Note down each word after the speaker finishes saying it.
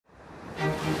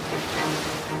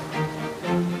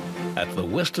At the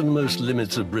westernmost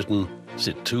limits of Britain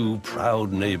sit two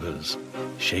proud neighbours,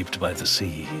 shaped by the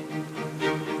sea.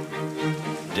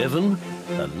 Devon,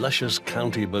 a luscious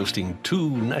county boasting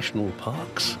 2 national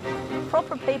parks.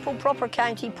 Proper people, proper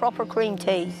county, proper cream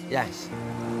teas. Yes.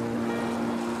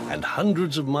 And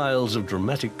hundreds of miles of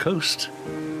dramatic coast.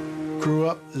 Grew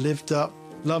up, lived up,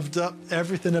 loved up,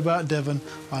 everything about Devon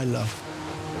I love.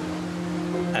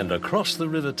 And across the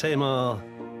River Tamar,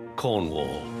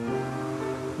 Cornwall.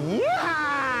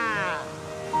 Yeah!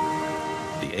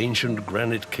 The ancient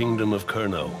granite kingdom of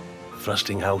Kernow,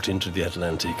 thrusting out into the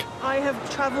Atlantic. I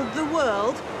have travelled the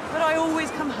world, but I always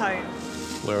come home.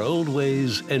 Where old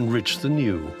ways enrich the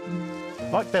new.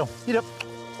 Right, Bill, you up?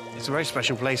 It's a very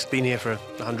special place. Been here for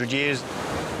 100 years.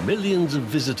 Millions of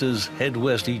visitors head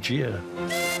west each year.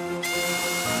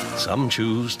 Some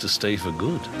choose to stay for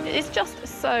good. It's just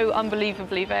so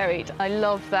unbelievably varied. I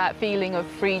love that feeling of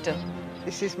freedom.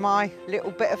 This is my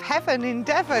little bit of heaven in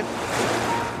Devon.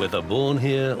 Whether born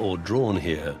here or drawn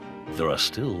here, there are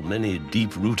still many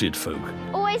deep-rooted folk.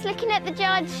 Always looking at the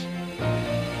judge.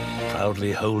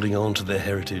 Proudly holding on to their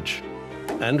heritage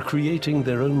and creating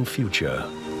their own future.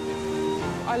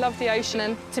 I love the ocean,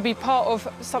 and to be part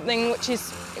of something which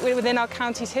is within our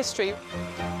county's history.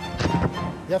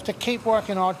 You have to keep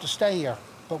working hard to stay here,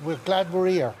 but we're glad we're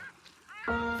here.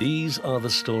 These are the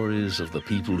stories of the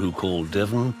people who call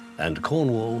Devon and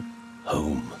Cornwall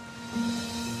home.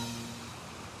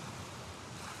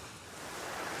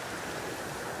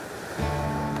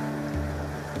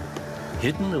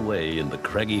 Hidden away in the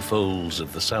craggy folds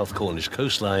of the South Cornish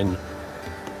coastline,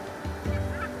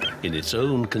 in its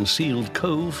own concealed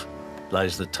cove,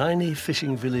 lies the tiny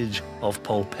fishing village of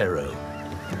Polperro.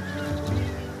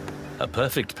 A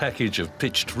perfect package of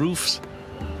pitched roofs,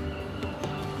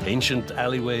 ancient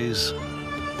alleyways,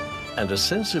 and a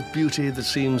sense of beauty that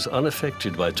seems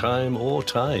unaffected by time or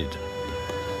tide.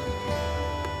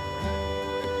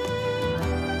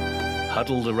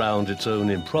 Huddled around its own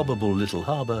improbable little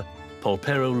harbour,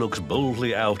 Polperro looks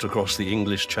boldly out across the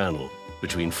English Channel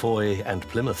between Foy and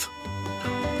Plymouth.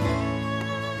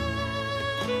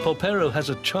 Polperro has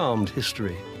a charmed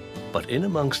history, but in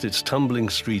amongst its tumbling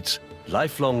streets,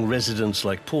 lifelong residents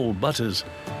like Paul Butters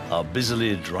are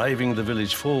busily driving the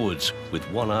village forwards with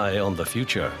one eye on the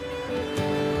future.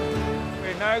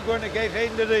 We're now going to get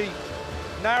into the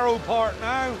narrow part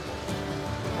now.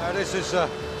 This is the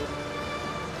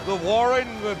Warren,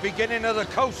 the beginning of the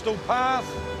coastal path.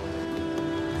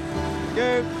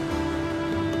 Go.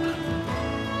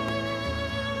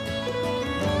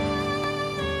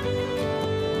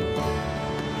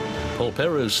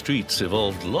 Polperro's streets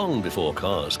evolved long before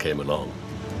cars came along.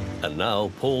 And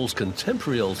now Paul's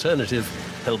contemporary alternative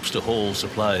helps to haul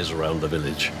supplies around the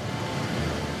village.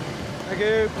 Thank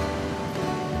you.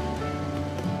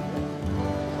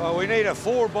 Well, we need a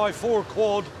 4x4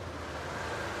 quad.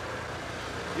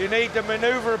 You need the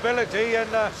manoeuvrability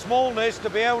and the smallness to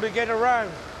be able to get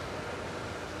around.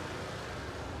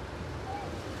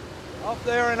 Up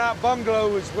there in that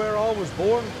bungalow is where I was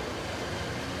born.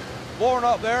 Born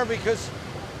up there because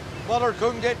Mother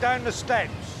couldn't get down the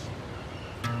steps.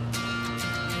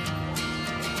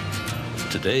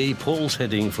 Today, Paul's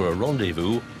heading for a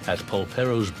rendezvous at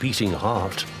Polperro's beating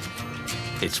heart,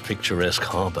 its picturesque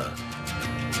harbour.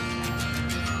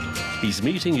 He's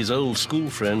meeting his old school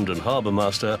friend and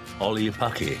harbourmaster, Olly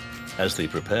Puckey, as they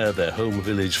prepare their home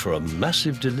village for a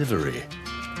massive delivery.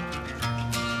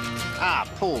 Ah,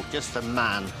 Paul, just a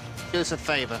man. Do us a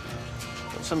favour.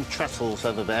 Put some trestles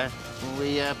over there.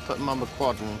 We put them on the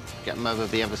quad and get them over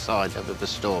the other side, over the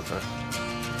store.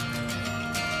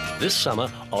 This summer,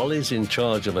 Olly's in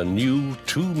charge of a new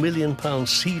 £2 million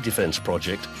sea defence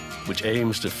project which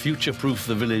aims to future-proof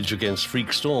the village against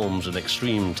freak storms and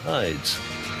extreme tides.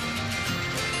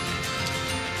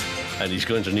 And he's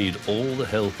going to need all the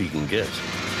help he can get.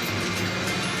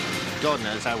 God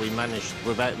knows how we managed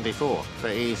without him before,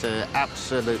 but he's an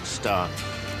absolute star.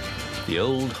 The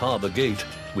old harbour gate,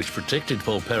 which protected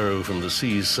Polperro from the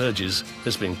sea's surges,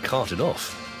 has been carted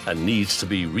off and needs to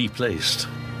be replaced.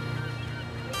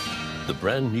 The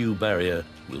brand new barrier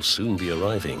will soon be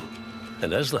arriving.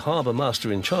 And as the harbour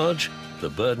master in charge, the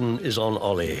burden is on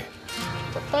Olly.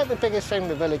 About the biggest thing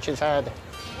the village has had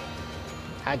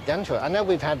done to it. I know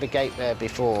we've had the gate there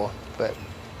before, but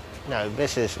no,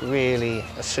 this is really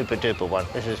a super-duper one.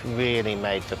 This is really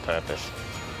made for purpose.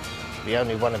 The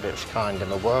only one of its kind in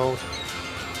the world.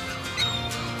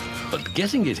 But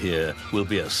getting it here will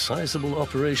be a sizable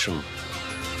operation.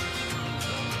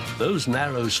 Those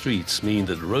narrow streets mean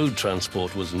that road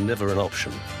transport was never an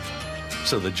option.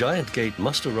 So the giant gate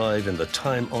must arrive in the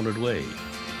time-honoured way,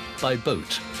 by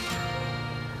boat.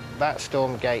 That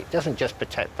storm gate doesn't just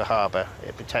protect the harbour,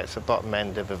 it protects the bottom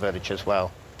end of the village as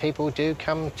well. People do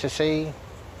come to see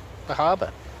the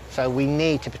harbour, so we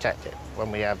need to protect it.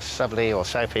 When we have southerly or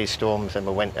southeast storms in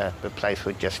the winter, the place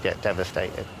would just get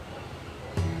devastated.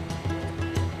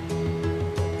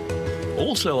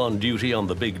 Also on duty on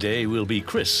the big day will be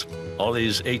Chris,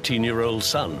 Olly's 18-year-old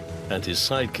son, and his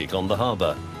sidekick on the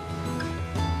harbour.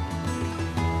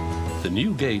 The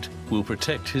new gate will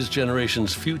protect his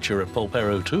generation's future at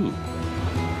Polperro too.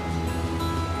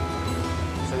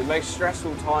 So the most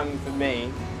stressful time for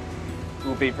me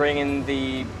will be bringing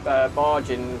the barge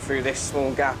in through this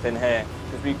small gap in here,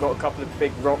 because we've got a couple of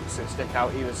big rocks that stick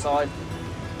out either side.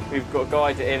 We've got to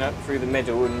guide it in up through the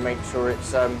middle and make sure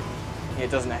it's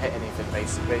it doesn't hit anything,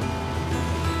 basically.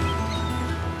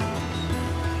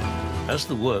 As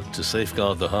the work to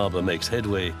safeguard the harbour makes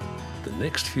headway, the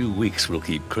next few weeks will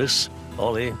keep Chris,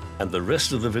 Olly, and the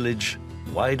rest of the village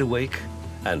wide awake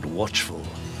and watchful.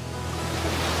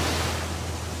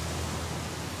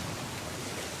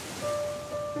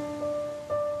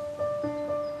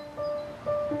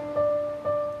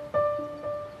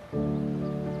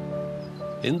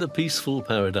 In the peaceful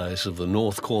paradise of the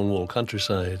North Cornwall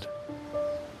countryside,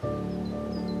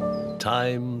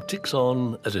 time ticks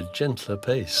on at a gentler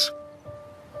pace.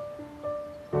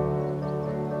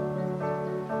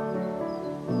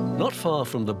 Not far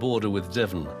from the border with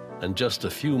Devon, and just a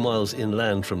few miles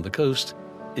inland from the coast,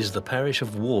 is the parish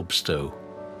of Warbstow.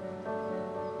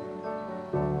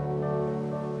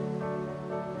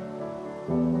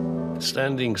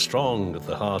 Standing strong at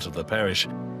the heart of the parish,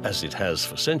 as it has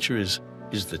for centuries,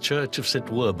 is the Church of St.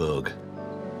 Werburgh.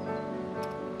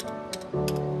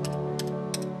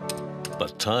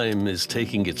 But time is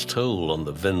taking its toll on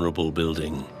the venerable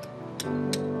building.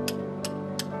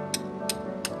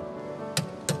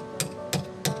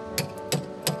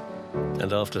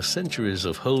 And after centuries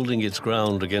of holding its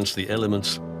ground against the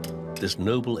elements, this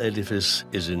noble edifice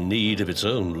is in need of its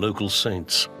own local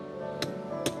saints.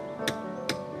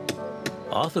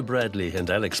 Arthur Bradley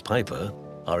and Alex Piper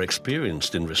are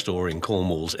experienced in restoring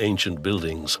Cornwall's ancient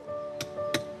buildings.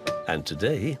 And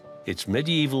today, its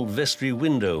medieval vestry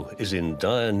window is in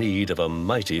dire need of a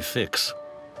mighty fix.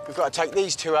 We've got to take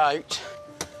these two out.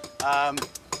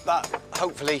 That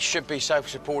hopefully should be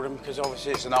self-supporting because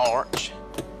obviously it's an arch.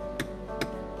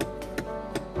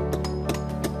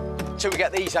 Until we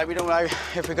get these out, we don't know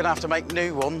if we're going to have to make a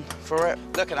new one for it.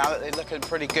 Looking at it, they're looking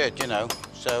pretty good, you know,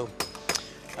 so...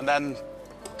 And then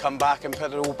come back and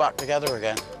put it all back together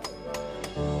again.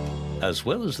 As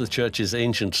well as the church's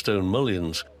ancient stone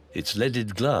mullions, its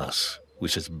leaded glass,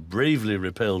 which has bravely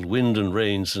repelled wind and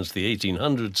rain since the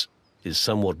 1800s, is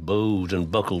somewhat bowed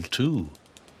and buckled too.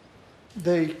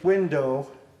 The window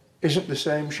isn't the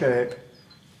same shape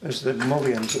as the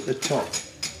mullions at the top.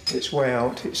 It's way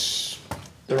out, it's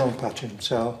the wrong pattern,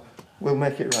 so we'll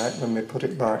make it right when we put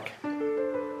it back.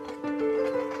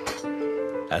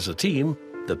 As a team,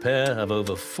 the pair have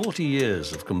over 40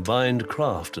 years of combined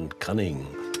craft and cunning.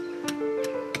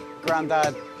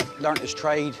 Grandad learnt his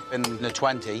trade in the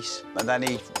 20s, and then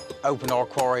he opened our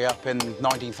quarry up in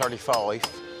 1935.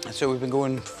 And so we've been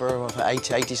going for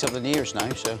 80-something years now,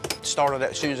 so started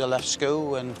it as soon as I left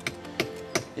school, and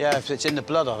yeah, it's in the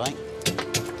blood, I think.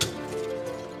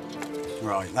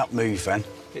 Right, that moved then.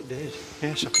 It did,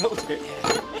 yes, I felt it.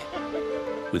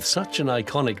 With such an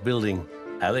iconic building,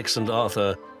 Alex and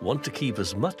Arthur want to keep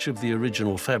as much of the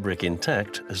original fabric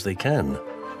intact as they can.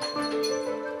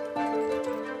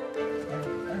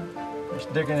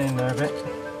 Just digging in there a bit.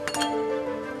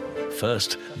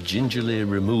 First, gingerly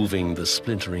removing the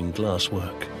splintering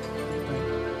glasswork.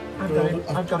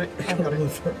 I've got it.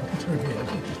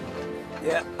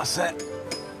 Yeah, that's it.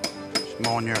 Just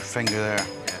more on your finger there.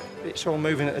 It's all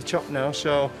moving at the top now,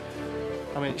 so,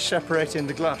 I mean, it's separating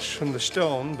the glass from the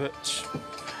stone, but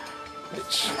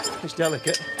it's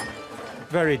delicate,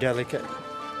 very delicate.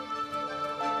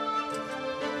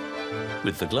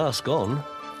 With the glass gone,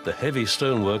 the heavy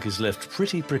stonework is left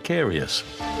pretty precarious.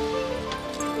 I've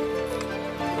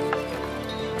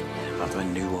a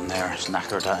new one there. It's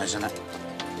knackered, that, isn't it?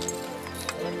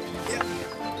 Yeah.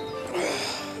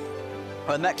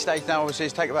 Well, the next stage now is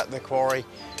take it back to the quarry,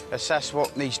 assess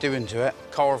what needs doing to it,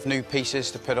 carve new pieces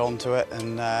to put onto it,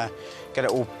 and get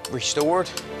it all restored.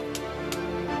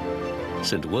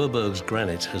 St. Werburgh's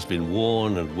granite has been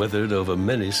worn and weathered over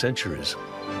many centuries.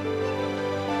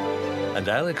 And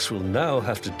Alex will now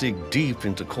have to dig deep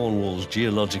into Cornwall's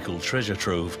geological treasure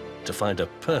trove to find a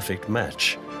perfect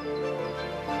match.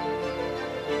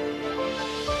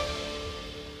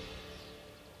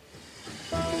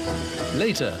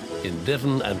 Later, in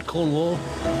Devon and Cornwall...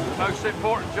 Most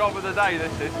important job of the day,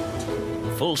 this is.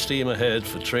 Full steam ahead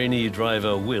for trainee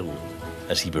driver Will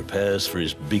as he prepares for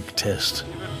his big test.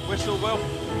 Whistle, Will.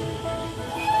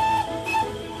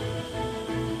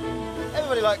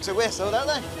 Everybody likes a whistle, don't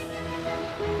they?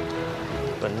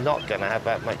 We're not going to have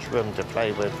that much room to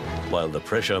play with. While the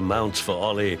pressure mounts for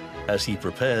Olly as he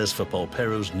prepares for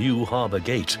Polperro's new harbour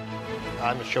gate.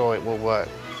 I'm sure it will work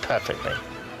perfectly.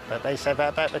 But they said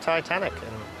that about the Titanic,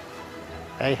 and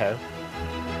hey-ho.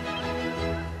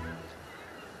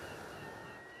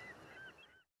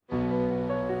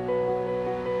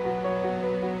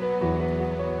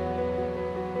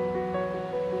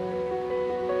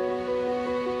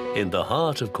 In the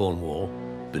heart of Cornwall,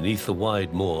 beneath the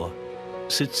wide moor,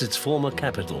 sits its former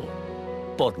capital,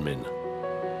 Bodmin.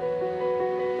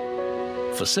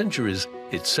 For centuries,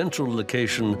 its central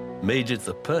location made it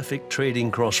the perfect trading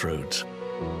crossroads.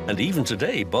 And even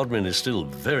today, Bodmin is still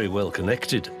very well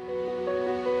connected.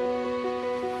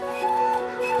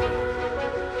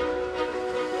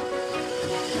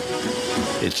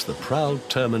 It's the proud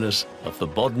terminus of the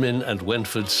Bodmin and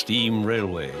Wentford Steam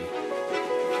Railway,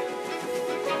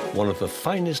 one of the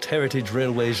finest heritage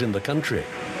railways in the country.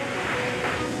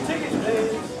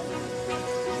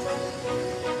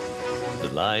 The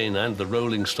line and the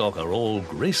rolling stock are all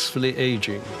gracefully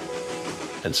aging,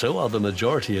 and so are the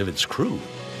majority of its crew.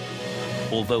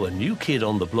 Although a new kid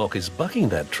on the block is bucking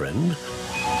that trend,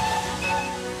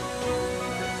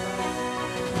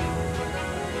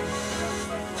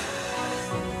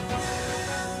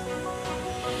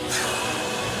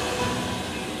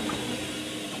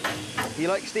 You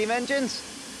like steam engines?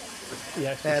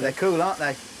 Yes. Yeah, they're cool, aren't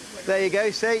they? There you go,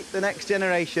 see, the next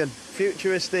generation.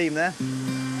 Future of steam there.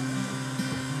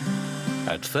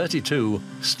 at 32,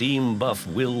 steam buff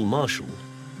Will Marshall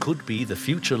could be the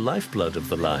future lifeblood of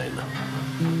the line.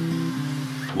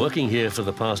 Working here for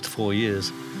the past 4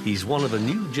 years, he's one of a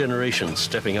new generation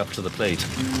stepping up to the plate.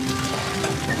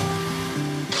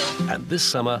 And this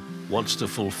summer wants to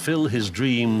fulfill his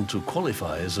dream to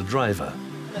qualify as a driver.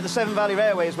 The Severn Valley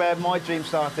Railway is where my dream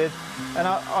started, and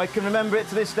I can remember it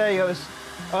to this day. I was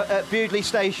at Bewdley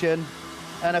Station,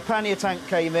 and a pannier tank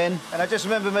came in, and I just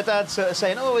remember my dad sort of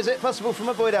saying, "Oh, is it possible for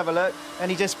my boy to have a look?" And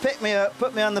he just picked me up,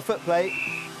 put me on the footplate,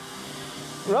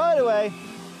 right away.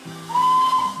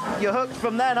 You're hooked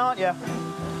from then, aren't you?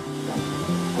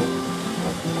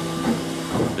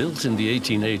 Built in the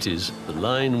 1880s, the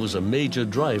line was a major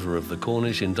driver of the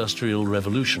Cornish Industrial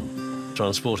Revolution,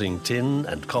 transporting tin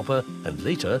and copper and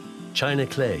later china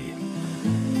clay.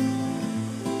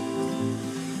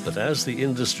 But as the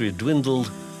industry dwindled,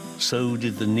 so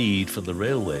did the need for the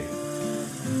railway.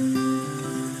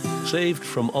 Saved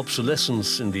from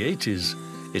obsolescence in the 80s,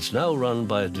 it's now run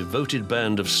by a devoted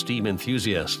band of steam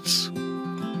enthusiasts.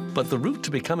 But the route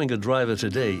to becoming a driver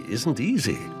today isn't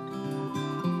easy.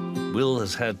 Will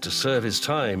has had to serve his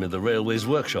time in the railway's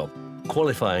workshop,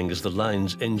 qualifying as the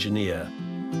line's engineer.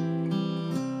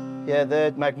 Yeah, they're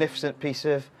a magnificent piece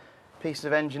of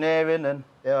engineering, and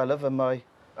yeah, I love them. I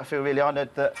feel really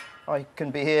honoured that I can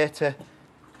be here to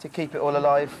keep it all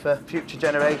alive for future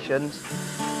generations.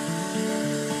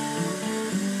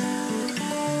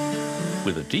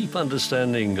 With a deep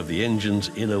understanding of the engine's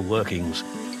inner workings,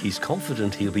 he's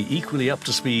confident he'll be equally up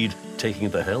to speed taking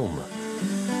the helm.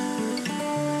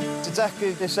 It's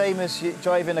exactly the same as you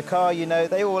driving a car, you know.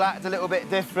 They all act a little bit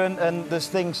different, and there's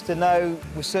things to know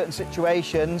with certain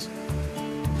situations.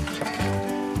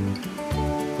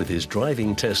 With his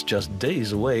driving test just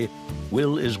days away,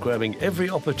 Will is grabbing every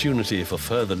opportunity for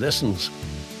further lessons.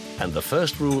 And the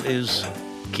first rule is,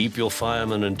 keep your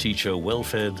fireman and teacher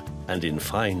well-fed and in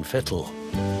fine fettle.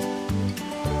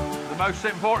 The most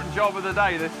important job of the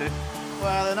day, this is.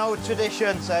 Well, an old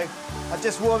tradition, so I'm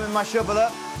just warming my shovel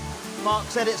up. Mark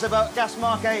said it's about gas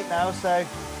mark 8 now, so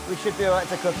we should be all right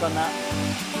to cook on that.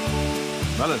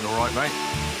 Smelling's all right, mate.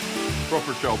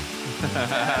 Proper job.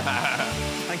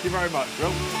 Thank you very much,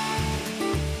 Will.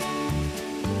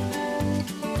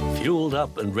 Fueled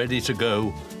up and ready to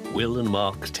go, Will and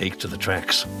Mark take to the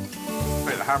tracks.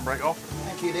 Take the handbrake off.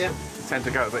 Thank you, dear. Tend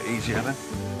to go a bit easier then.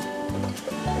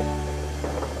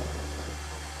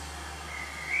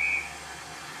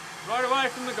 Right away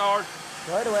from the guard.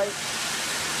 Right away.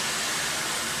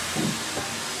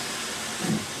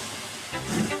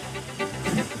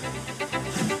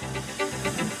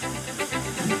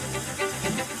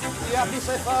 You happy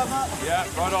so far, Mark? Yeah,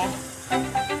 right on.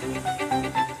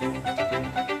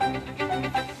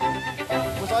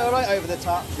 Was I all right over the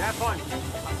top? Yeah, fine.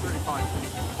 Absolutely fine.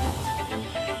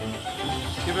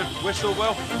 Give a whistle,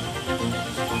 Will.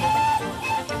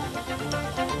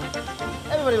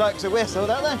 Everybody likes a whistle,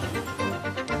 don't they?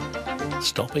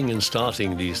 Stopping and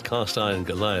starting these cast-iron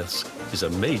Goliaths is a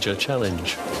major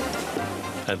challenge.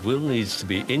 And Will needs to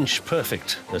be inch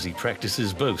perfect as he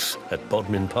practices both at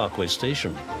Bodmin Parkway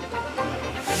Station.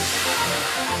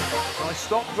 Nice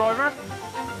stop, driver.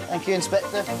 Thank you,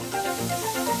 Inspector.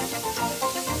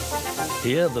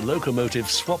 Here, the locomotive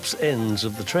swaps ends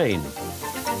of the train,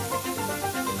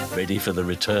 ready for the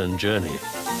return journey.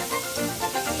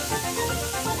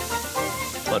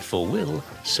 But for Will,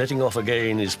 setting off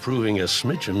again is proving a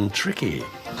smidgen tricky.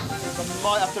 I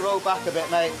might have to roll back a bit,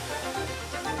 mate.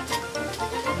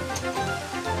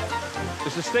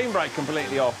 Is the steam brake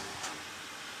completely off?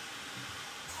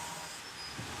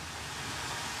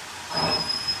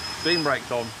 Steam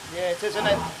brake's on. Yeah, it is, isn't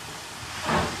it?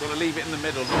 Got to leave it in the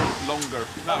middle longer.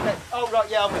 No. Okay. Oh, right,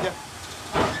 yeah, I'm with you.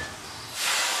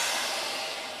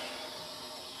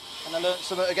 And I learnt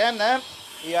something again now.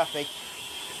 Are you happy?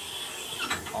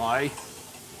 Aye.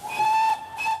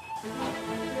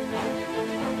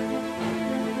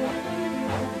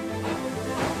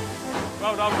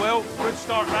 Well done, Will. Good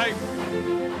start, mate.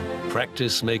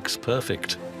 Practice makes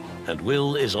perfect, and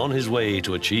Will is on his way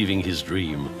to achieving his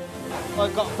dream.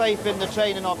 I've got faith in the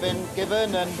training I've been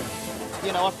given, and,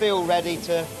 you know, I feel ready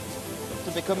to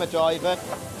become a driver.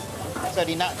 It's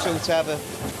only natural to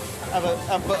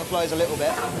have butterflies a little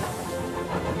bit.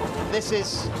 This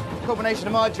is a combination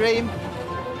of my dream.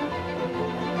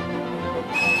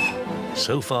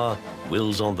 So far,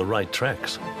 Will's on the right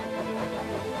tracks.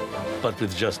 But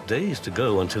with just days to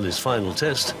go until his final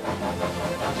test,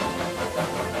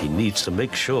 he needs to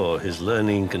make sure his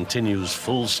learning continues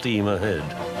full steam ahead.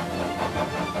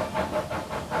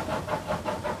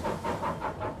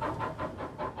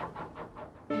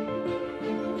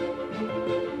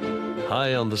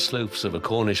 High on the slopes of a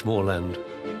Cornish moorland,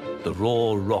 the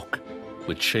raw rock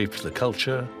which shaped the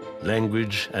culture,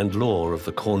 language and lore of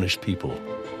the Cornish people.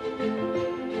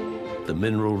 The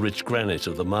mineral-rich granite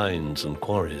of the mines and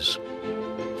quarries,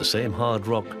 the same hard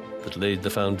rock that laid the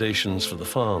foundations for the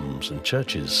farms and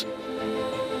churches.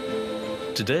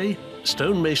 Today,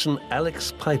 stonemason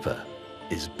Alex Piper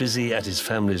is busy at his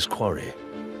family's quarry,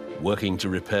 working to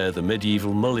repair the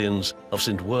medieval mullions of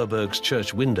St. Werburgh's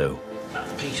church window.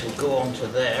 That piece will go onto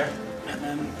there, and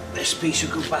then this piece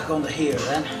will go back onto here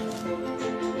then.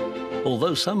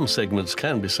 Although some segments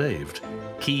can be saved,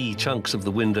 key chunks of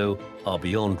the window are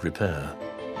beyond repair.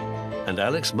 And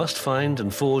Alex must find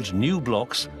and forge new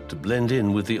blocks to blend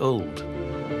in with the old.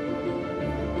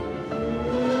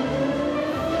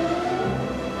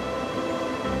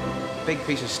 Big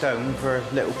piece of stone for a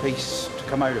little piece to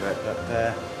come out of it, but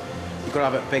you've got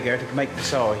to have it bigger to make the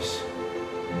size.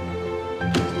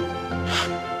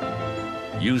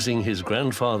 Using his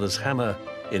grandfather's hammer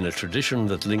in a tradition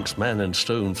that links man and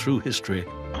stone through history,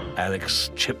 Alex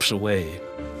chips away.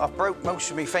 I've broke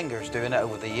most of my fingers doing it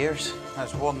over the years.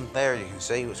 There's one there you can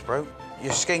see was broke.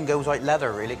 Your skin goes like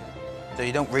leather, really, so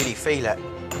you don't really feel it.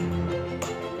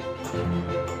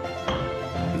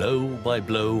 Blow by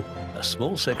blow, a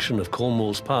small section of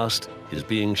Cornwall's past is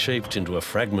being shaped into a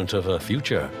fragment of her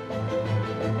future.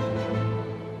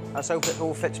 Let's hope it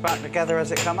all fits back together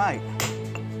as it come out.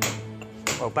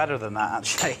 Well, better than that,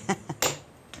 actually.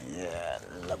 Yeah,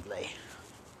 lovely,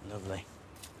 lovely.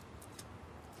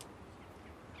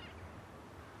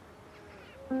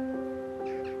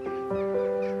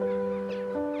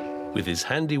 With his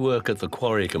handiwork at the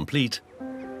quarry complete,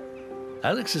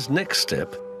 Alex's next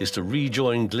step is to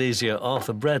rejoin glazier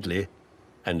Arthur Bradley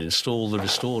and install the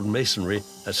restored masonry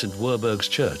at St. Werburgh's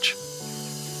Church.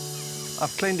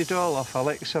 I've cleaned it all off,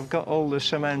 Alex. I've got all the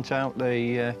cement out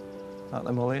the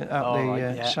mullion,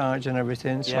 sides and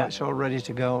everything, so it's all ready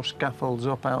to go. Scaffolds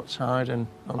up outside and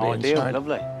on the inside.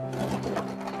 Lovely.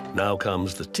 Now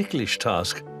comes the ticklish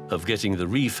task of getting the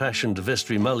refashioned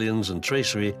vestry mullions and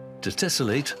tracery to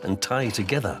tessellate and tie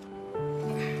together.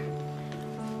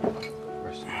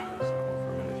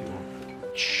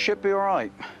 Should be all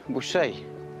right. We'll see.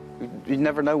 You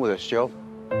never know with this job.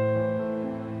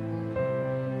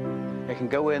 It can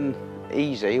go in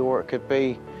easy, or it could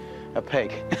be a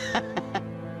pig.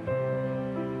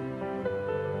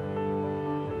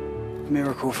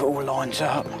 Miracle if it all lines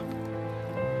up.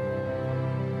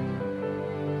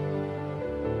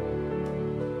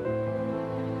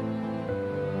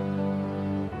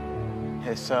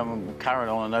 It's carrying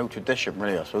on an old tradition,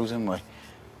 really, I suppose, isn't we?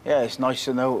 Yeah, it's nice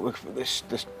to know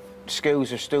the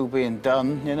skills are still being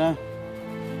done, you know?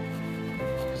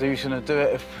 Because who's going to do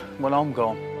it when I'm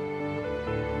gone?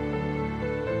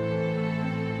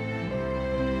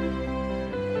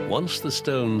 Once the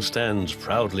stone stands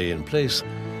proudly in place,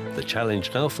 the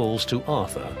challenge now falls to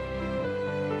Arthur.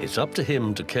 It's up to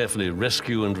him to carefully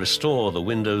rescue and restore the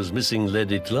window's missing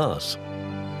leaded glass.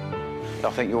 I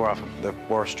think you're having the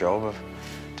worst job of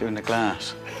doing the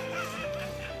glass.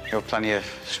 You have plenty of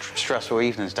stressful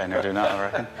evenings down there doing that, I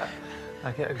reckon.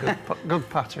 I get a good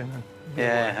pattern.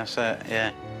 Yeah, that's it,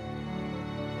 yeah.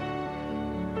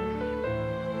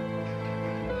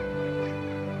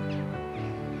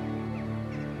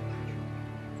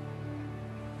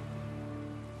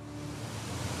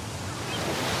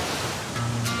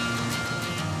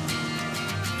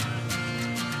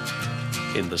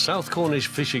 In the South Cornish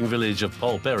fishing village of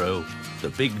Polperro, the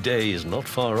big day is not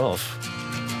far off.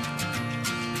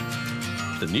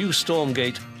 The new storm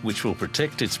gate, which will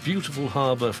protect its beautiful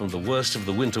harbour from the worst of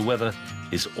the winter weather,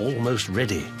 is almost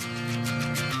ready.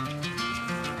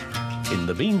 In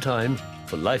the meantime,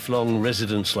 for lifelong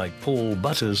residents like Paul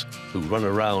Butters, who run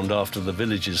around after the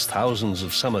village's thousands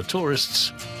of summer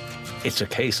tourists, it's a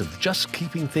case of just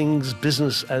keeping things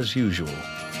business as usual.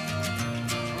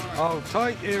 Hold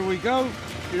tight, here we go.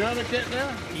 You know how to get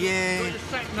there? Yeah. Got your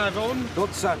sat-nav on?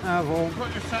 Got sat-nav on.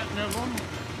 Got your sat-nav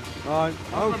on? Right,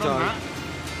 hold tight.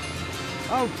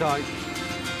 Hold tight.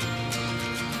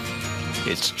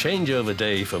 It's changeover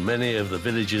day for many of the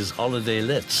village's holiday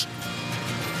lets.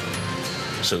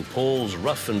 So Paul's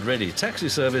rough and ready taxi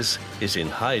service is in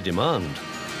high demand.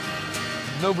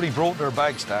 Nobody brought their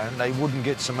bags down. They wouldn't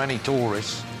get so many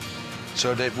tourists.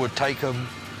 So that would take them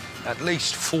at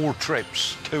least 4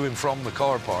 trips to and from the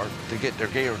car park to get their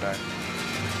gear down.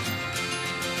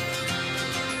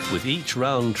 With each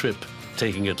round trip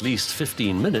taking at least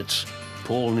 15 minutes,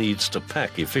 Paul needs to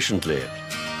pack efficiently.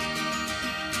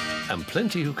 And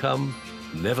plenty who come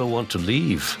never want to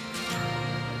leave.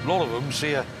 A lot of them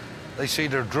they see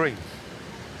their dream.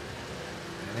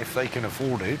 And if they can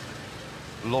afford it,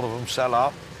 a lot of them sell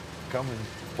up, come and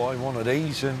buy one of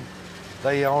these, and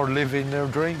they are living their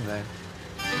dream then.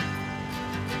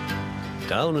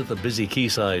 Down at the busy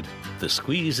quayside, the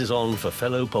squeeze is on for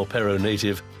fellow Polperro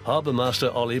native harbourmaster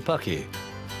Olly Puckey.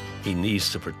 He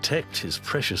needs to protect his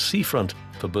precious seafront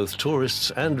for both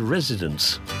tourists and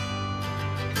residents.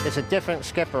 There's a different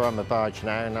skipper on the barge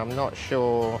now, and I'm not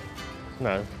sure,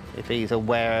 if he's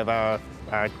aware of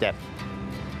our depth.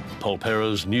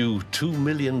 Polperro's new £2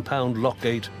 million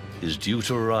lockgate is due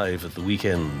to arrive at the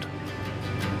weekend.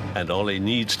 And Olly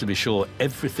needs to be sure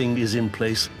everything is in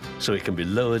place so it can be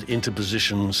lowered into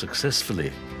position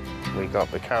successfully. We got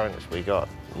the currents, we got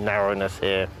narrowness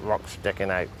here, rocks sticking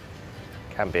out.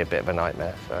 Can be a bit of a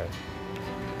nightmare, so.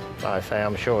 Like I say,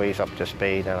 I'm sure he's up to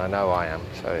speed, and I know I am,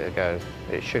 so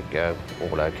it should go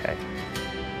all okay.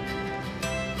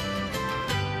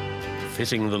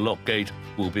 Fitting the lockgate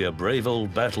will be a brave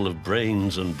old battle of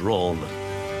brains and brawn.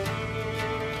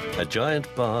 A giant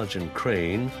barge and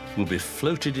crane will be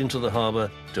floated into the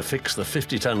harbour to fix the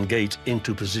 50-ton gate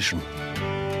into position.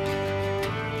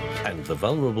 And the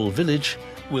vulnerable village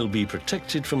will be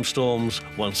protected from storms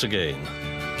once again.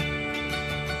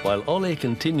 While Olly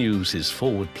continues his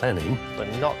forward planning, we're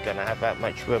not going to have that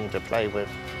much room to play with.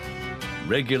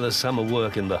 Regular summer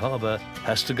work in the harbour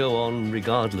has to go on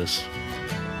regardless.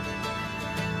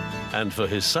 And for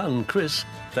his son, Chris,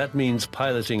 that means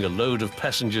piloting a load of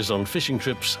passengers on fishing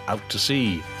trips out to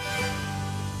sea.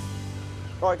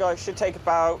 Right, guys, should take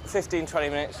about 15-20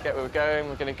 minutes to get where we're going.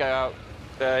 We're going to go out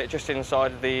just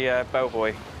inside of the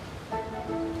bellbuoy.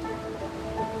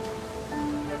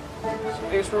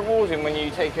 It's rewarding when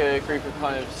you take a group of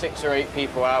kind of 6 or 8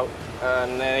 people out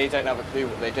and they don't have a clue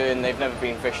what they're doing. They've never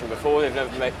been fishing before. Might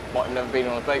have never been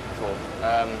on a boat before.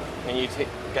 And you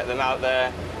get them out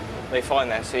there. They find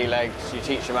their sea legs, you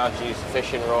teach them how to use the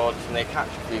fishing rods, and they catch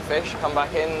a few fish, come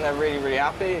back in, they're really, really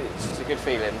happy. It's just a good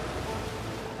feeling.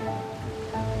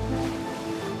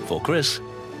 For Chris,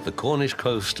 the Cornish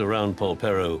coast around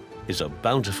Polperro is a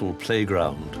bountiful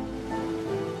playground.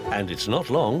 And it's not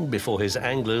long before his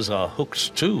anglers are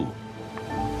hooked too.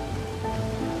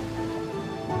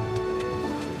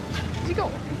 Has he got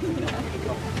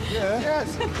one? Yeah.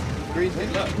 Yes. Green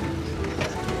thing, look.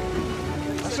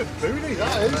 That's a booty,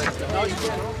 that is.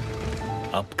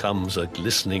 Up comes a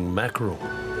glistening mackerel.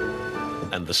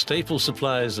 And the staple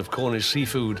supplies of Cornish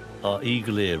seafood are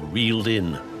eagerly reeled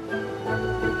in.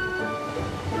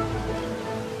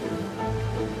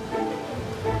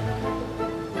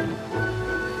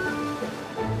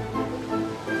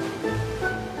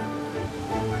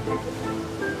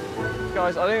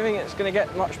 Guys, I don't think it's going to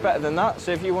get much better than that,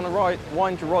 so if you want to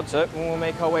wind your rods up, and we'll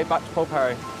make our way back to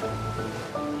Polperro.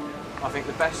 I think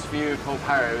the best view of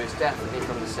Polperro is definitely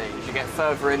from the sea. As you get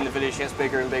further in, the village gets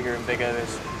bigger and bigger and bigger.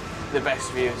 The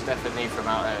best view is definitely from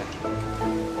out here.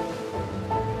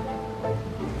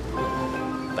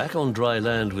 Back on dry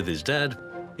land with his dad,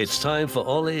 It's time for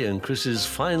Olly and Chris's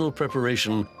final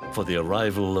preparation for the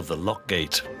arrival of the lock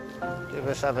gate. Give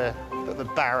us put the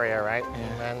barrier out,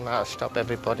 and then that'll stop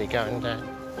everybody going down.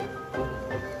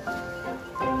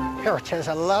 Here it is,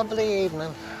 a lovely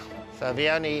evening. So the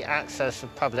only access the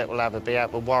public will have will be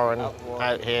out the Warren,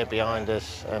 out here behind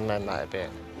us, and then that'll be it.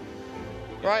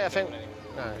 Right, I think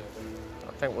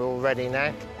we're all ready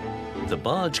now. The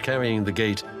barge carrying the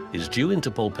gate is due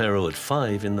into Polperro at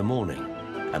 5 in the morning,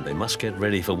 and they must get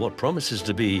ready for what promises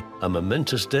to be a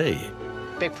momentous day.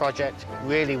 Big project,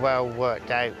 really well worked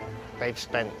out. They've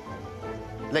spent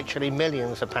literally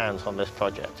millions of pounds on this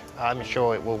project. I'm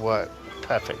sure it will work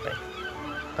perfectly.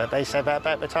 But they said that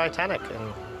about the Titanic,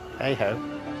 and hey-ho.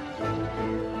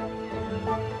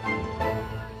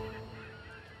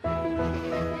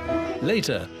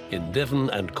 Later, in Devon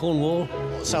and Cornwall...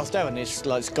 South Devon is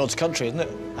like God's country, isn't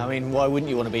it? I mean, why wouldn't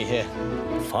you want to be here?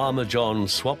 Farmer John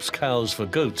swaps cows for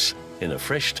goats in a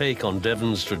fresh take on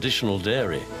Devon's traditional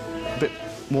dairy. A bit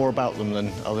more about them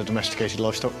than other domesticated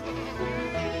livestock.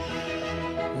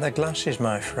 The glass is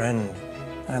my friend.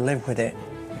 I live with it.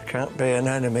 It can't be an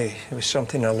enemy. It was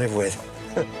something I live with.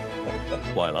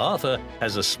 While Arthur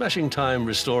has a smashing time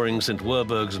restoring St.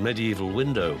 Werburgh's medieval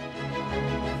window.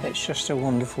 It's just a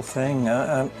wonderful thing.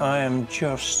 I am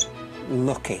just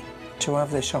lucky to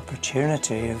have this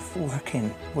opportunity of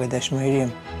working with this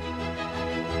medium.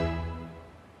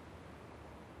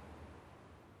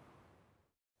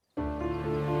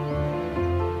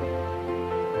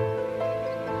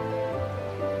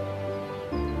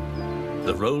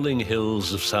 The rolling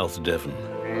hills of South Devon.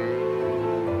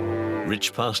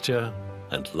 Rich pasture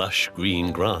and lush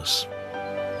green grass.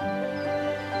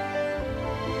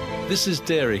 This is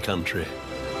dairy country.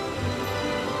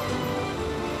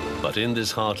 But in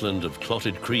this heartland of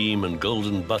clotted cream and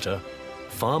golden butter,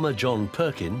 farmer Jon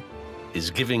Perkin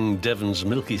is giving Devon's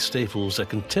milky staples a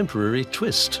contemporary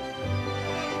twist.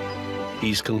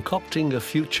 He's concocting a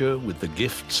future with the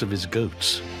gifts of his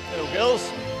goats. Hello,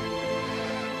 girls.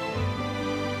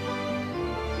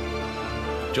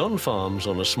 John farms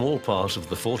on a small part of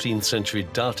the 14th century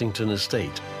Dartington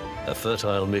estate, a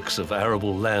fertile mix of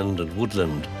arable land and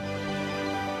woodland.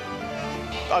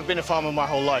 I've been a farmer my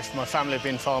whole life. My family have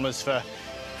been farmers for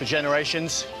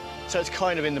generations, so it's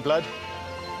kind of in the blood.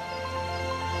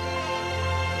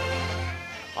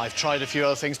 I've tried a few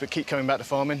other things, but keep coming back to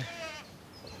farming.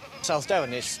 South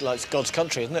Devon is like God's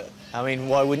country, isn't it? I mean,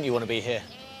 why wouldn't you want to be here?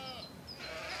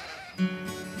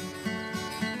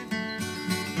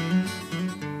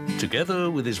 Together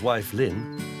with his wife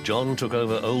Lynn, John took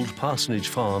over Old Parsonage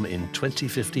Farm in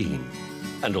 2015.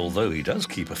 And although he does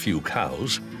keep a few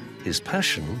cows, his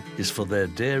passion is for their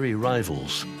dairy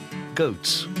rivals,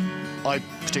 goats. I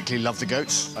particularly love the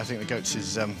goats. I think the goats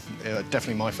is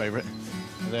definitely my favourite.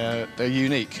 They're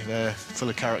unique, they're full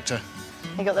of character.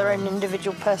 They've got their own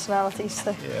individual personalities,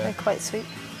 so they're quite sweet.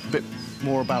 A bit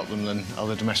more about them than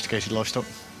other domesticated livestock.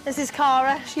 This is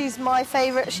Cara. She's my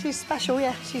favourite. She's special,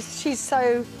 yeah. She's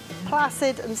so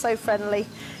placid and so friendly.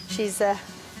 She's an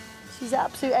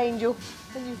absolute angel.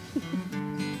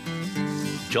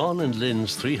 John and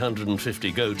Lynn's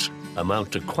 350 goats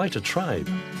amount to quite a tribe.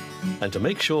 And to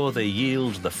make sure they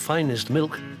yield the finest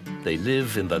milk, they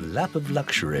live in the lap of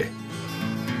luxury.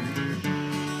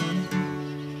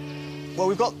 Well,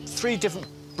 we've got 3 different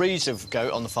breeds of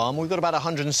goat on the farm. We've got about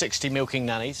 160 milking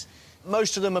nannies.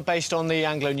 Most of them are based on the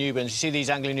Anglo-Nubians. You see these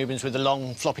Anglo-Nubians with the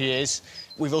long, floppy ears.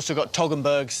 We've also got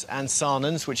Toggenburgs and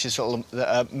Sarnans, which is sort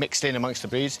of mixed in amongst the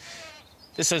breeds.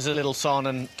 This is a little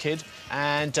Sarnan kid,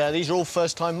 and these are all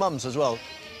first-time mums as well.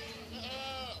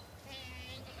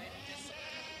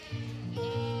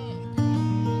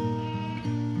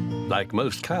 Like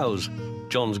most cows,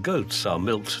 John's goats are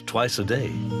milked twice a day.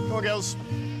 Come on, girls.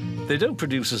 They don't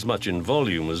produce as much in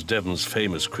volume as Devon's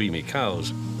famous creamy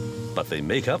cows, but they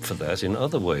make up for that in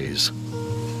other ways.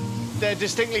 They're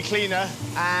distinctly cleaner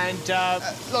and a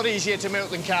lot easier to milk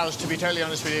than cows, to be totally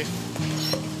honest with you.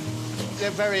 They're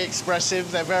very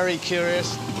expressive, they're very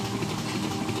curious.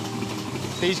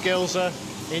 These girls are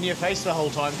in your face the whole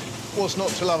time. What's not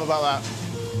to love about that?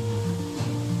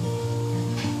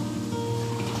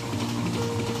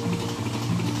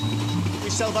 We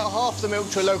sell about half the milk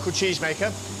to a local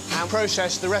cheesemaker and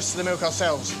process the rest of the milk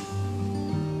ourselves.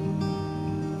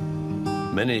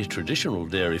 Many traditional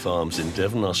dairy farms in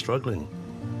Devon are struggling.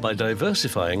 By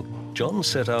diversifying, John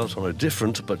set out on a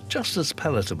different but just as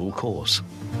palatable course.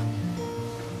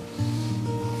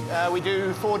 We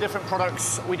do 4 different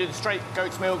products. We do the straight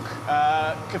goat's milk,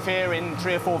 kefir in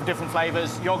 3 or 4 different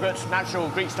flavours, yoghurt, natural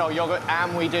Greek-style yoghurt,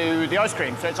 and we do the ice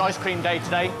cream. So it's ice cream day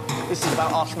today. This is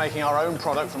about us making our own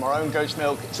product from our own goat's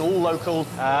milk. It's all local,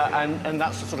 and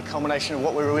that's the sort of culmination of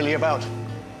what we're really about.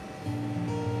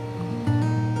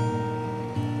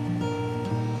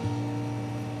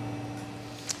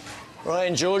 Right,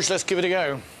 and George, let's give it a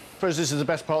go. I suppose this is the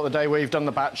best part of the day where you've done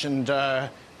the batch and, of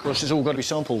course, it's all got to be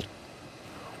sampled.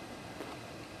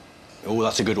 Oh,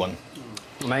 that's a good one.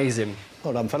 Amazing.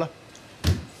 Well done, fella.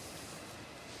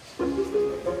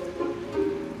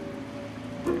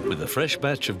 With a fresh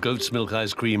batch of goat's milk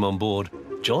ice cream on board,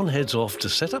 John heads off to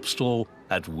set up stall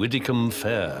at Widdicombe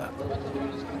Fair,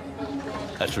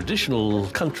 a traditional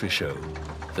country show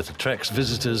that attracts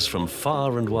visitors from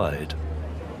far and wide.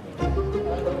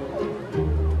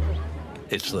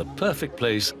 It's the perfect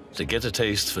place to get a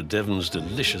taste for Devon's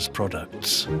delicious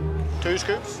products. 2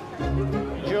 scoops.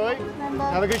 Enjoy.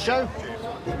 Have a good show.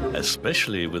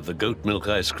 Especially with the goat milk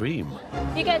ice cream.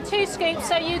 You get 2 scoops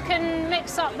so you can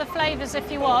mix up the flavours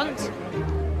if you want.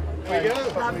 There we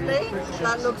go. Lovely.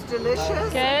 That looks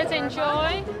delicious. Good,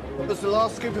 enjoy. That's the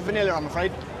last scoop of vanilla, I'm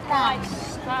afraid. Right,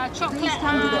 chocolate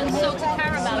and salted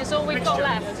caramel is all we've got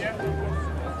left.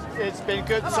 It's been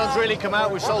good. The sun's really come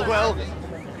out. We've sold well.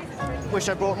 Wish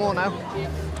I brought more now.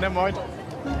 Never mind.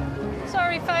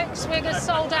 Sorry, folks, we're just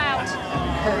sold out.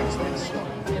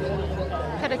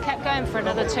 Could have kept going for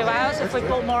another 2 hours if we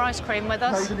brought more ice cream with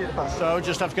us. So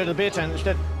just have to go to the beer tent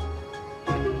instead.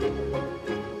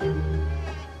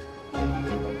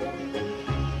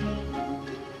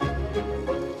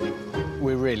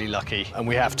 We're really lucky, and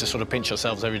we have to sort of pinch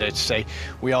ourselves every day to say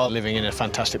we are living in a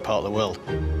fantastic part of the world.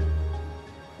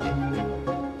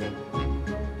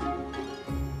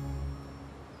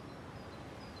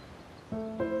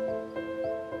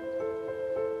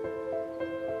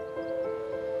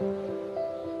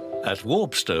 At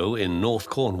Warpstow in North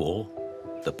Cornwall,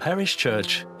 the parish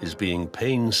church is being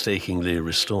painstakingly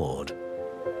restored.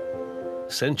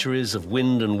 Centuries of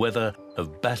wind and weather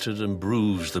have battered and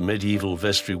bruised the medieval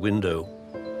vestry window.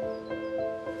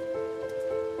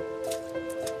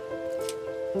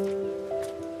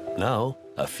 Now,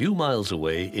 a few miles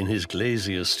away in his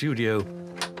glazier studio,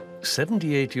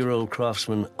 78-year-old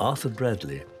craftsman Arthur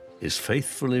Bradley is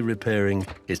faithfully repairing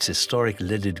its historic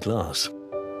leaded glass.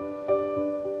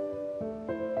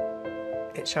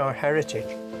 It's our heritage.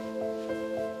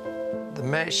 The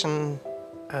mason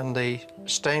and the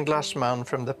stained glass man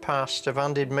from the past have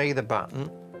handed me the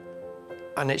baton,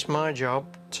 and it's my job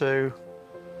to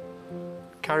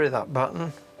carry that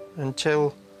baton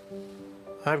until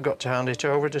I've got to hand it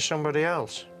over to somebody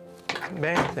else. The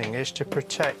main thing is to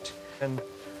protect and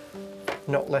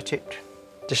not let it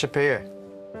disappear.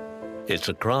 It's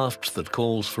a craft that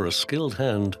calls for a skilled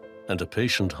hand and a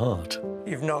patient heart.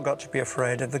 You've not got to be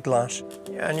afraid of the glass,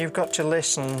 and you've got to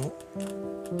listen.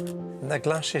 The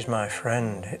glass is my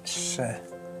friend. It's,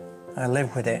 I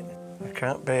live with it. I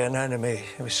can't be an enemy.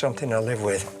 It was something I live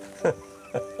with.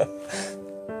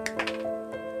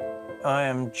 I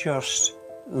am just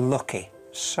lucky,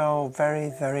 so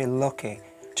very, very lucky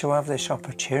to have this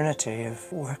opportunity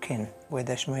of working with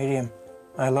this medium.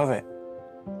 I love it.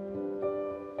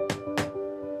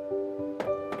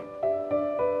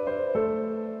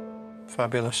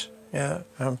 Fabulous. Yeah,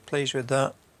 I'm pleased with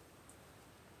that.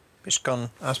 It's gone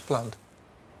as planned.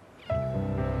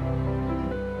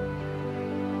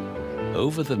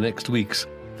 Over the next weeks,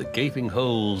 the gaping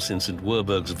holes in St.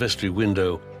 Werburgh's vestry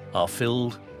window are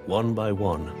filled one by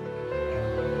one.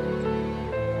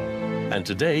 And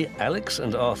today, Alex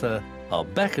and Arthur are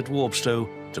back at Warpstow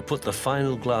to put the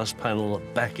final glass panel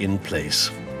back in place.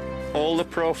 All the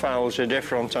profiles are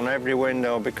different on every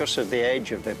window because of the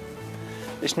age of them.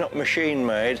 It's not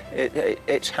machine-made,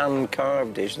 it's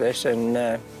hand-carved, is this, and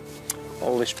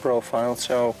all this profile,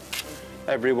 so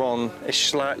every one is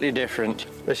slightly different.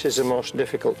 This is the most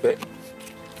difficult bit.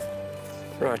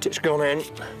 Right, it's gone in,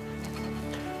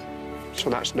 so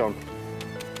that's done.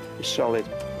 It's solid.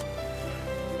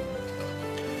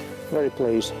 Very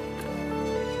pleased.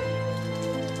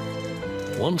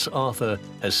 Once Arthur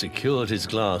has secured his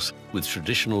glass with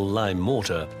traditional lime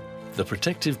mortar, the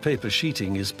protective paper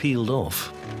sheeting is peeled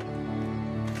off.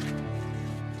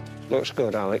 Looks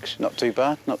good, Alex. Not too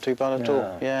bad at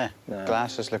all. Yeah,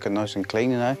 glass is looking nice and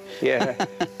clean, you know. Yeah,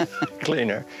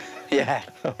 cleaner. Yeah.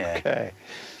 Okay.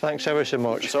 Thanks ever so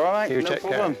much. It's all right, you no take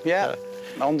problem. care. Yeah.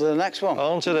 On to the next one.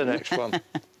 On to the next one.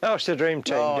 Oh, it's the dream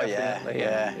team, oh, definitely.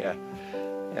 Yeah.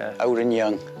 Yeah. Old and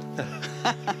young.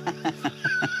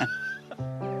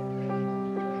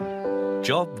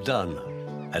 Job done.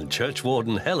 And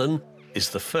Churchwarden Helen is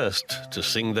the first to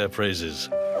sing their praises.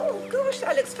 Oh, gosh,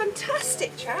 that looks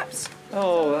fantastic, chaps.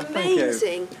 Oh, thank you.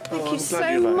 Amazing. Thank Oh, you I'm so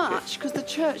glad you like much, because the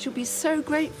church will be so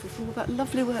grateful for all that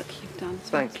lovely work you've done. It's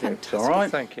Thank you. fantastic. It's all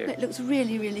right. Thank you. It looks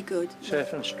really, really good.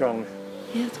 Safe and strong.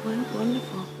 Yeah, it's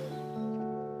wonderful.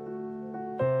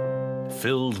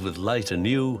 Filled with light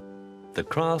anew, the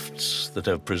crafts that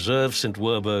have preserved St.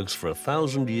 Werburgh's for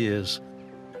 1,000 years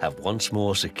have once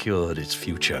more secured its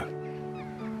future.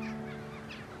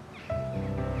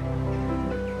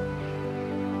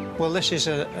 Well, this is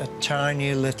a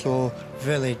tiny little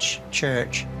village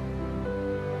church.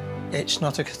 It's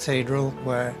not a cathedral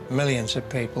where millions of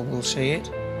people will see it,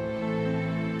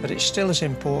 but it's still as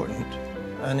important,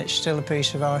 and it's still a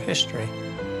piece of our history.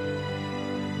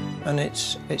 And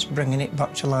it's bringing it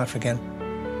back to life again.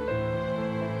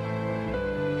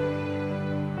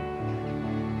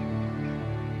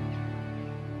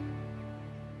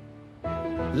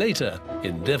 Later,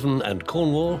 in Devon and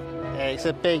Cornwall, Yeah, it's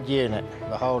a big unit,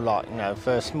 the whole lot, you know,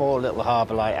 for a small little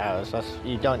harbour like ours.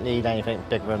 You don't need anything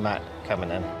bigger than that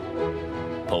coming in.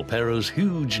 Polperro's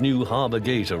huge new harbour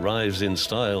gate arrives in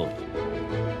style.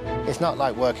 It's not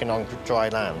like working on dry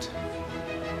land.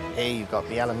 Here you've got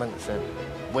the elements of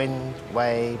wind,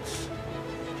 waves,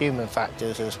 human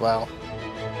factors as well.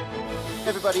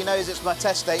 Everybody knows it's my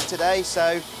test date today,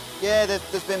 so yeah,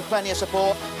 there's been plenty of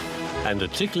support. And a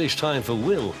ticklish time for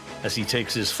Will as he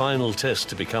takes his final test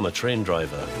to become a train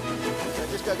driver. So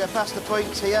just got to go past the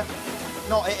points here,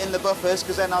 not hitting the buffers,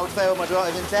 because then I would fail my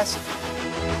driving test.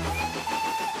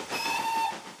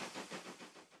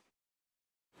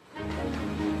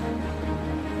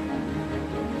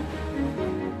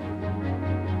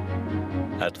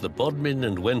 At the Bodmin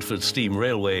and Wentford Steam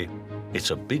Railway,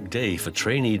 it's a big day for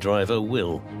trainee driver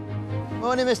Will.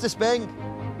 Morning, Mr. Spink.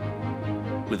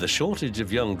 With a shortage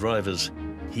of young drivers,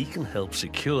 he can help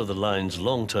secure the line's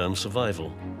long-term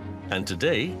survival. And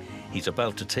today, he's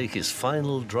about to take his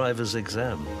final driver's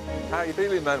exam. How are you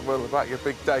feeling then, Will, about your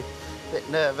big day? Bit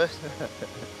nervous.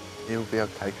 You'll be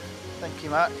okay. Thank you,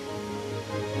 Mark.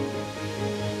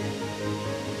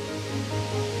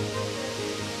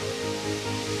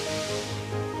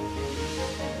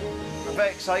 I'm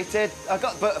very excited. I've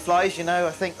got butterflies, you know,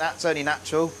 I think that's only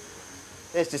natural.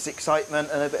 There's just excitement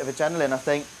and a bit of adrenaline, I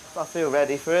think. I feel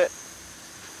ready for it.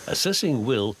 Assessing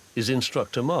Will is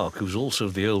instructor Mark, who's also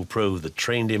the old pro that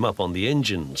trained him up on the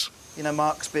engines. You know,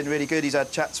 Mark's been really good. He's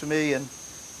had chats with me and,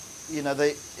 you know,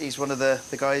 he's one of the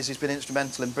guys who's been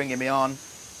instrumental in bringing me on.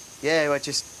 Yeah, I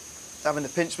just having to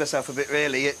pinch myself a bit,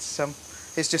 really. It's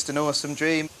just an awesome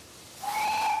dream.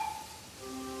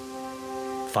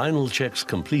 Final checks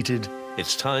completed,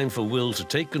 it's time for Will to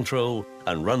take control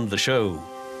and run the show.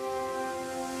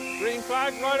 Green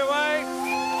flag right away.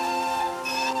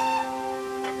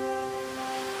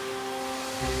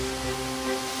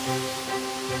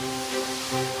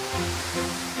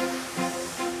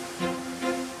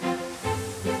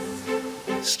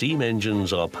 Steam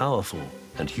engines are powerful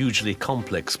and hugely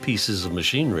complex pieces of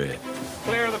machinery.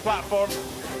 Clear of the platform.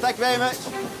 Thank you very much.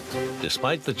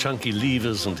 Despite the chunky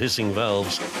levers and hissing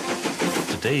valves,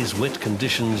 today's wet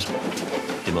conditions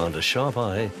demand a sharp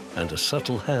eye and a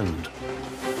subtle hand.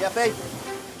 You happy?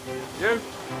 You?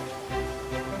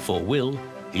 For Will,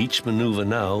 each manoeuvre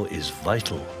now is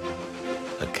vital.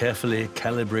 A carefully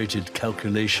calibrated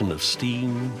calculation of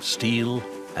steam, steel,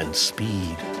 and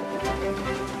speed.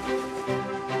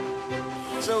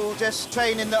 It's all just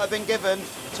training that I've been given,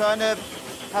 trying to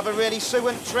have a really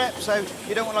fluent trip, so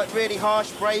you don't want like really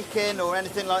harsh braking or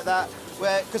anything like that,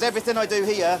 because everything I do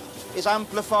here is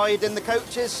amplified in the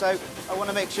coaches, so I want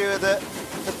to make sure that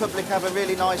the public have a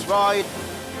really nice ride.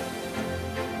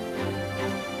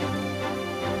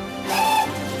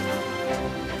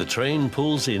 The train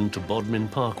pulls into Bodmin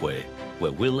Parkway,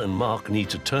 where Will and Mark need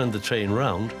to turn the train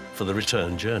round for the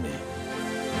return journey.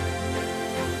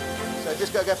 So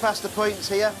just got to go past the points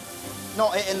here,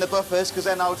 not hitting the buffers, because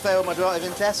then I would fail my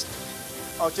driving test.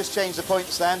 I'll just change the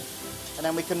points then, and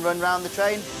then we can run round the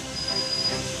train.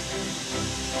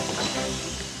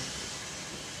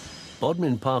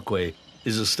 Bodmin Parkway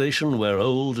is a station where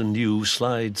old and new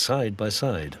slide side by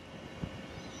side.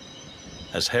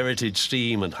 As heritage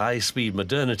steam and high-speed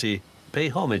modernity pay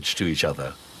homage to each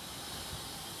other.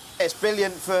 It's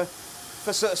brilliant for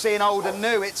sort of seeing old and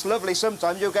new. It's lovely.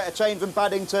 Sometimes you'll get a train from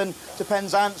Paddington to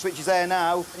Penzance, which is there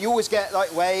now. You always get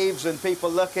like waves and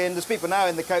people looking. There's people now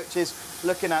in the coaches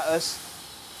looking at us.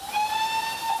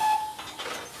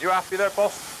 You happy there,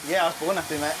 boss? Yeah, I was born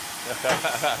happy, mate.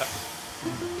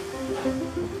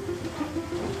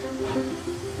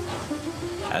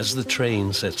 As the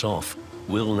train sets off,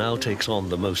 Will now takes on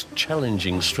the most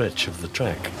challenging stretch of the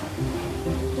track.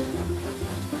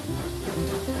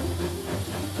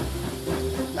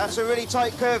 That's a really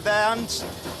tight curve there, and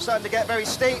starting to get very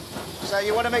steep. So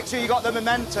you want to make sure you got the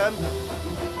momentum.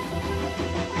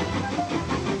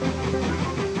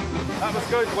 That was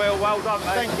good, Will. Well done,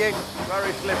 mate. Thank you.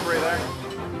 Very slippery there.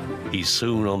 He's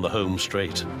soon on the home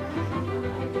straight.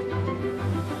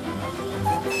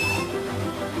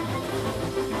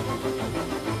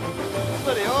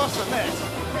 Bloody awesome, this.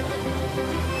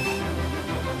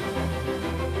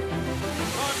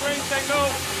 Right, green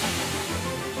signal.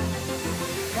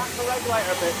 Crack the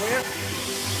regulator a bit, will you?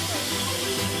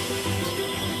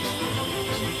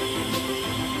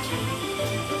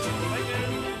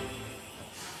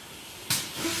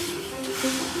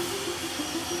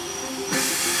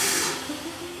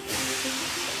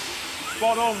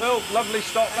 Spot on, Will. Lovely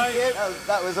stop, mate.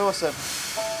 That was awesome.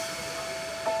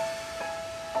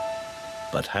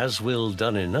 But has Will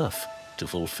done enough to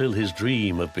fulfill his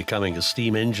dream of becoming a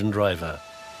steam engine driver?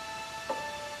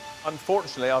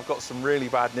 Unfortunately, I've got some really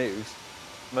bad news,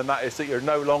 and that is that you're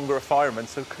no longer a fireman,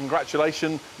 so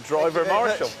congratulations, driver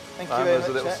marshal. Thank you very much. There's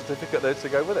a little certificate there to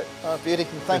go with it. Oh,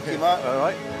 beautiful. Thank you, Mark. All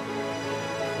right.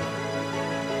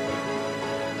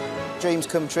 Dreams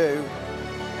come true.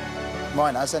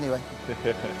 Mine has, anyway.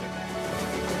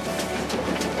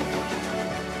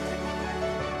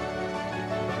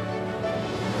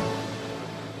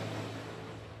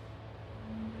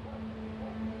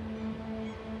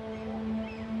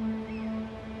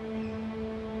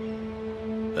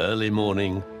 Early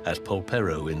morning at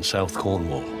Polperro in South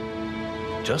Cornwall.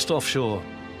 Just offshore,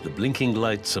 the blinking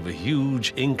lights of a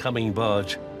huge incoming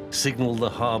barge signal the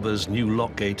harbour's new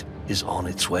lock gate is on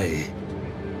its way.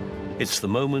 It's the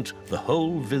moment the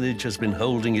whole village has been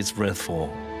holding its breath for.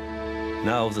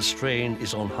 Now the strain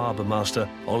is on harbourmaster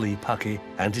Olly Puckey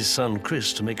and his son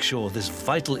Chris to make sure this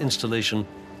vital installation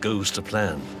goes to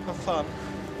plan. Have fun.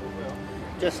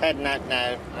 Just heading out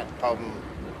now at Polperro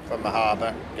from the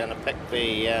harbour. Going to pick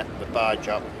the barge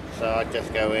up. So I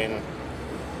just go in,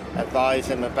 advise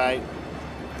him about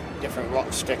different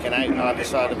rocks sticking out on either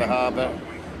side of the harbour.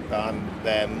 But I'm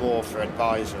there more for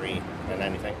advisory than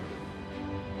anything.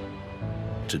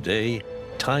 Today,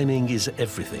 timing is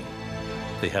everything.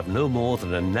 They have no more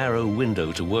than a narrow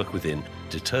window to work within,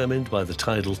 determined by the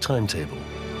tidal timetable.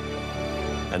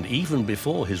 And even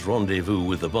before his rendezvous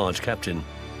with the barge captain,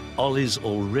 Olly's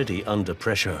already under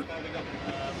pressure.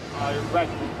 I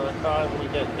reckon by the time we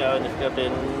get going, it's going to be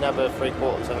another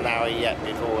 3/4 of an hour yet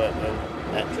before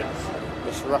the entrance.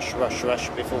 Just rush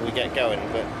before we get going,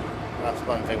 but that's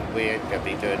one thing we're going to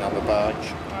be doing on the barge.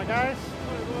 Hi guys,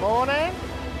 morning.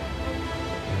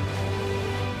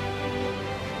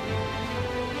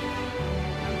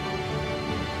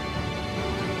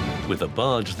 With a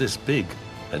barge this big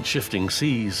and shifting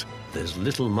seas, there's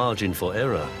little margin for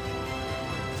error.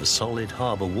 The solid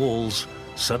harbour walls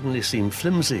suddenly seem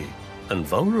flimsy and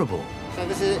vulnerable. So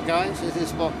this is it, guys. This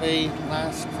is what the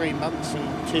last 3 months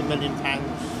and £2 million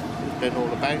has been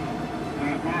all about.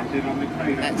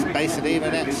 That's basically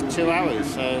the next 2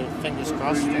 hours, so fingers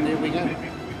crossed, and here we go.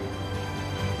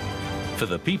 For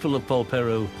the people of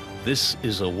Polperro, this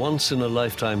is a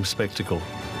once-in-a-lifetime spectacle.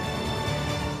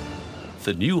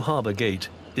 The new harbour gate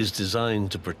is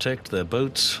designed to protect their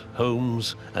boats,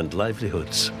 homes and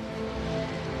livelihoods.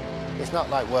 It's not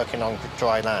like working on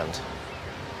dry land.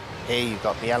 Here you've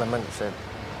got the elements of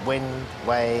wind,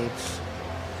 waves,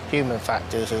 human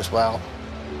factors as well.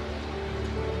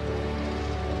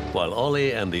 While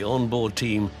Olly and the onboard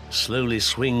team slowly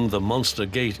swing the monster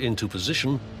gate into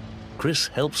position, Chris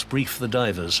helps brief the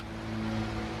divers.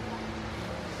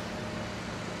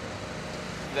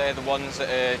 They're the ones that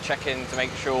are checking to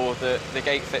make sure that the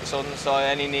gate fits on, so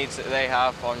any needs that they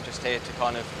have, I'm just here to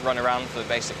kind of run around for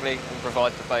basically and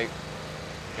provide the boat.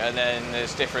 And then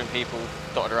there's different people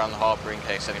dotted around the harbour in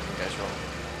case anything goes wrong.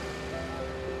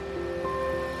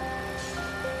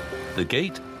 The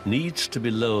gate needs to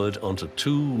be lowered onto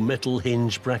 2 metal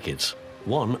hinge brackets,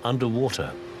 one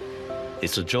underwater.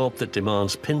 It's a job that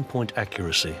demands pinpoint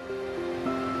accuracy.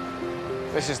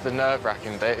 This is the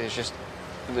nerve-wracking bit, it's just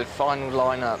the final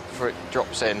line up before it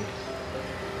drops in.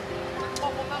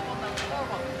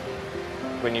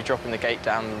 When you're dropping the gate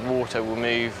down, the water will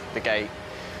move the gate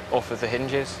off of the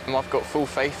hinges. And I've got full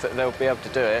faith that they'll be able to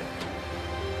do it.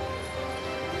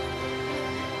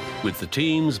 With the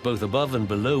teams both above and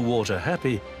below water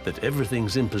happy that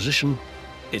everything's in position,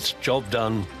 it's job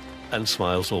done and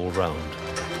smiles all round.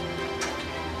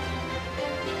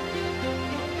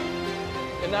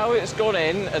 And now it's gone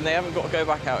in and they haven't got to go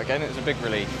back out again, it's a big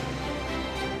relief.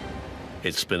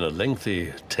 It's been a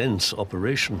lengthy, tense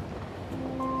operation.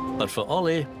 But for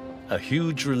Olly, a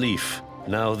huge relief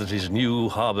now that his new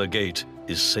harbour gate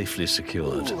is safely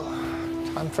secured.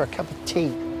 Ooh, time for a cup of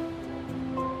tea.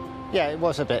 Yeah, it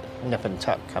was a bit nip and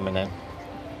tuck coming in.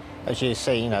 As you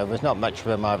see, you know, there's not much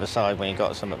room either side when you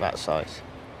got something that size.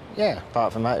 Yeah,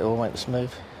 apart from that, it all went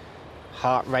smooth.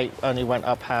 Heart rate only went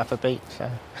up half a beat, so...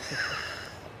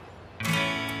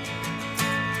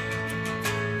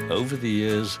 Over the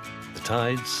years, the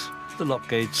tides, the lock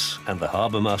gates and the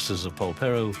harbourmasters of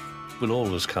Polperro will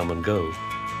always come and go.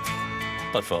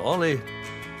 But for Olly,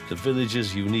 the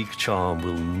village's unique charm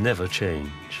will never change.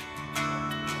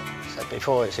 So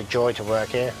before, it's a joy to work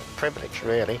here, a privilege,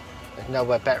 really. There's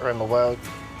nowhere better in the world.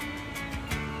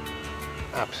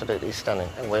 Absolutely stunning.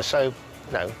 And we're so,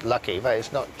 you know, lucky that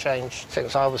it's not changed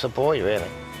since I was a boy, really.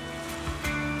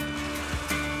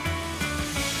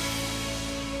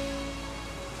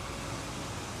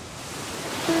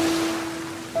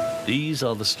 These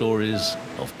are the stories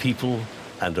of people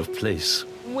and of place,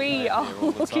 We are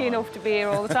lucky enough to be here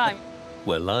all the time.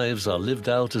 where lives are lived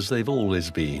out as they've always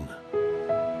been.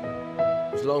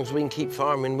 As long as we can keep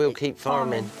farming, we'll keep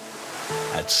farming.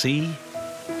 At sea,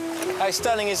 How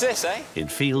stunning is this, eh? in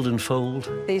field and fold,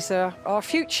 These are our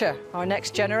future, our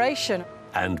next generation.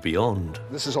 and beyond.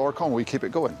 This is our economy, we keep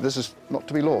it going. This is not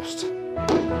to be lost.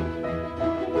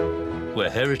 Where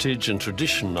heritage and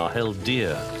tradition are held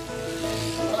dear,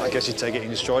 I guess you take it in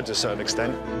your stride to a certain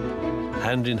extent.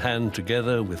 hand in hand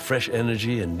together with fresh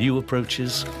energy and new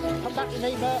approaches, Come back to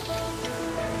me, mate.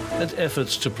 and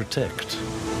efforts to protect.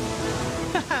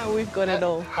 We've got it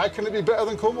all. How can it be better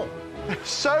than Cornwall?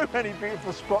 So many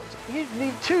beautiful spots. You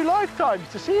need 2 lifetimes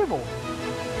to see them all.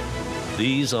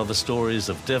 These are the stories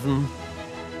of Devon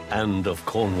and of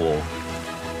Cornwall.